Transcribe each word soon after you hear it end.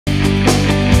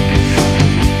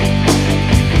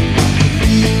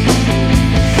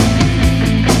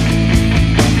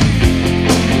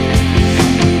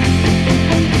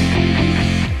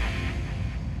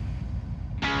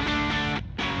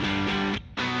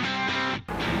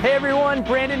Hey everyone,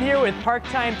 Brandon here with Park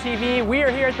Time TV. We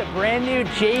are here at the brand new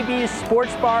JB's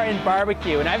Sports Bar and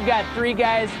Barbecue, and I've got three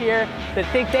guys here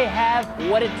that think they have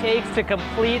what it takes to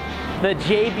complete the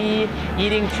JB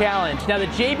Eating Challenge. Now the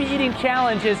JB Eating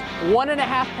Challenge is 1.5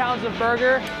 pounds of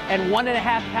burger and 1.5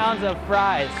 pounds of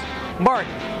fries. Mark,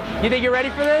 you think you're ready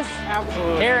for this?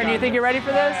 Absolutely. Aaron, you think you're ready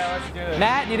for this? Yeah, let's do it.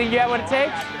 Matt, you think you have what it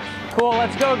takes? Cool,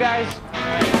 let's go guys.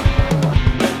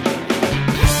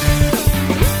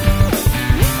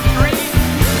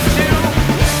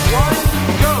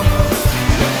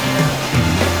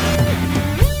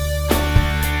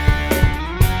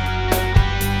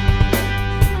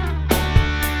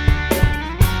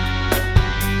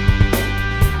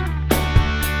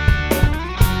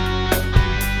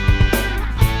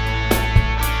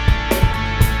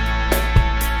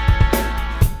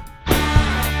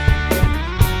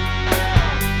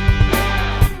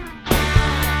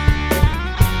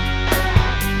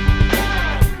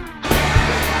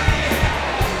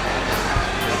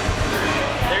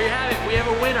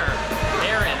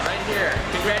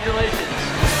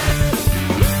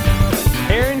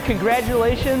 Aaron,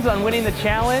 congratulations on winning the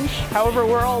challenge. However,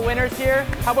 we're all winners here.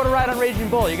 How about a ride on Raging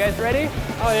Bull? You guys ready?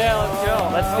 Oh yeah, let's go.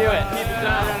 Let's do it. Keep it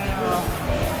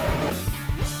down.